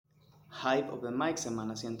Hive Open Mic,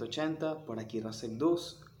 semana 180, por aquí Rasek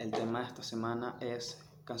Dus. El tema de esta semana es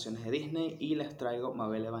canciones de Disney y les traigo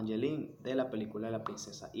Belle Evangeline de la película de la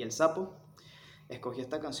princesa y el sapo. Escogí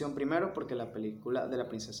esta canción primero porque la película de la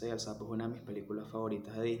princesa y el sapo es una de mis películas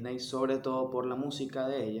favoritas de Disney, sobre todo por la música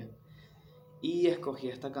de ella. Y escogí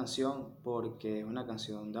esta canción porque es una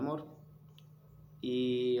canción de amor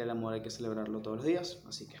y el amor hay que celebrarlo todos los días,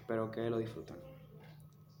 así que espero que lo disfruten.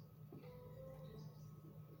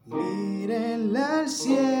 Mírenla al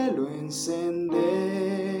cielo encender,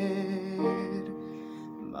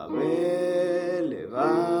 Belle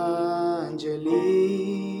Evangeline,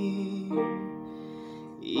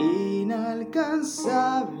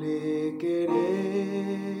 inalcanzable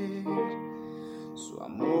querer, su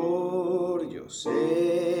amor yo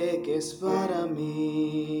sé que es para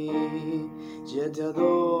mí. Je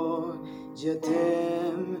t'adore, je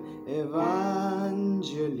t'aime,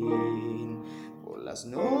 Evangeline. Por las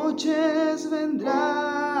noches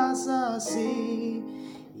vendrás así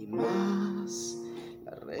y más,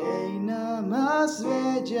 la reina más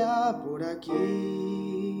bella por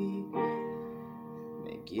aquí.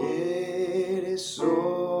 Me quieres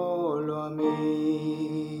solo a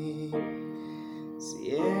mí.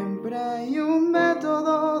 Siempre hay un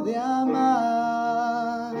método de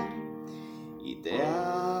amar y te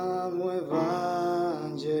amo,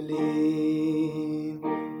 Evangeline.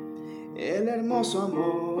 El hermoso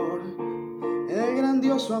amor, el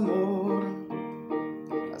grandioso amor,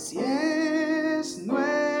 así es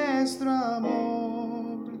nuestro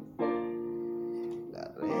amor. La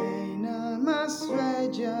reina más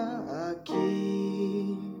bella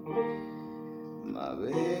aquí,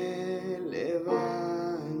 Belle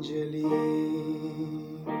Evangeline.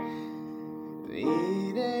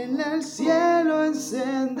 Mírenla al cielo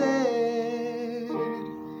encender,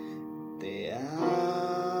 te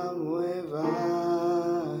amo, Evangeline.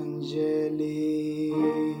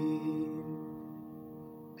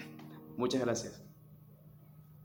 Muchas gracias.